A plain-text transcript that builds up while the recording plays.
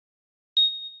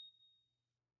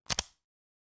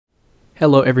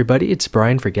Hello everybody, it's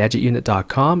Brian for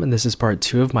GadgetUnit.com, and this is part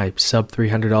 2 of my sub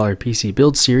 $300 PC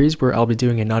build series where I'll be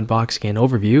doing an unboxing and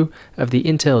overview of the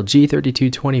Intel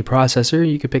G3220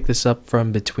 processor. You can pick this up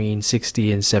from between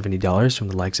 $60 and $70 from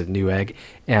the likes of Newegg,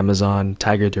 Amazon,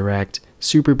 Tiger Direct,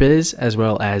 SuperBiz, as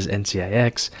well as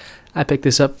NCIX. I picked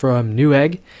this up from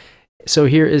Newegg. So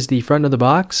here is the front of the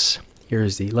box, here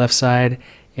is the left side,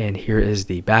 and here is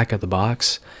the back of the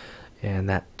box. And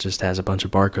that just has a bunch of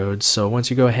barcodes. So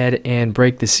once you go ahead and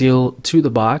break the seal to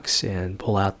the box and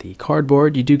pull out the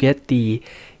cardboard, you do get the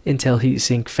Intel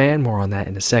heatsink fan. More on that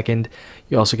in a second.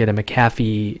 You also get a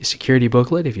McAfee security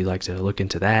booklet if you'd like to look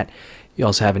into that. You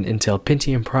also have an Intel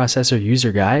Pentium processor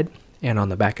user guide, and on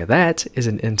the back of that is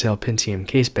an Intel Pentium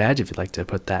case badge if you'd like to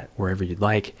put that wherever you'd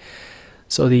like.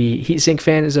 So the heatsink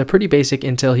fan is a pretty basic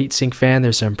Intel heatsink fan.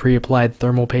 There's some pre-applied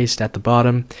thermal paste at the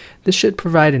bottom. This should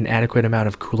provide an adequate amount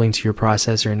of cooling to your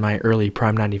processor. In my early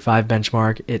Prime 95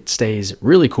 benchmark, it stays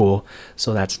really cool,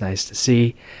 so that's nice to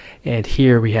see. And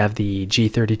here we have the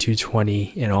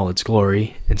G3220 in all its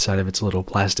glory inside of its little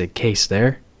plastic case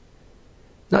there.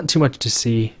 Not too much to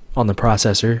see on the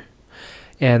processor.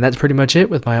 And that's pretty much it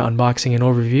with my unboxing and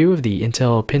overview of the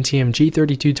Intel Pentium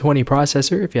G3220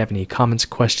 processor. If you have any comments,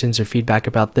 questions, or feedback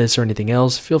about this or anything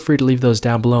else, feel free to leave those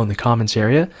down below in the comments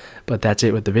area. But that's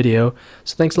it with the video.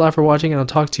 So thanks a lot for watching, and I'll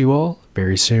talk to you all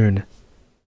very soon.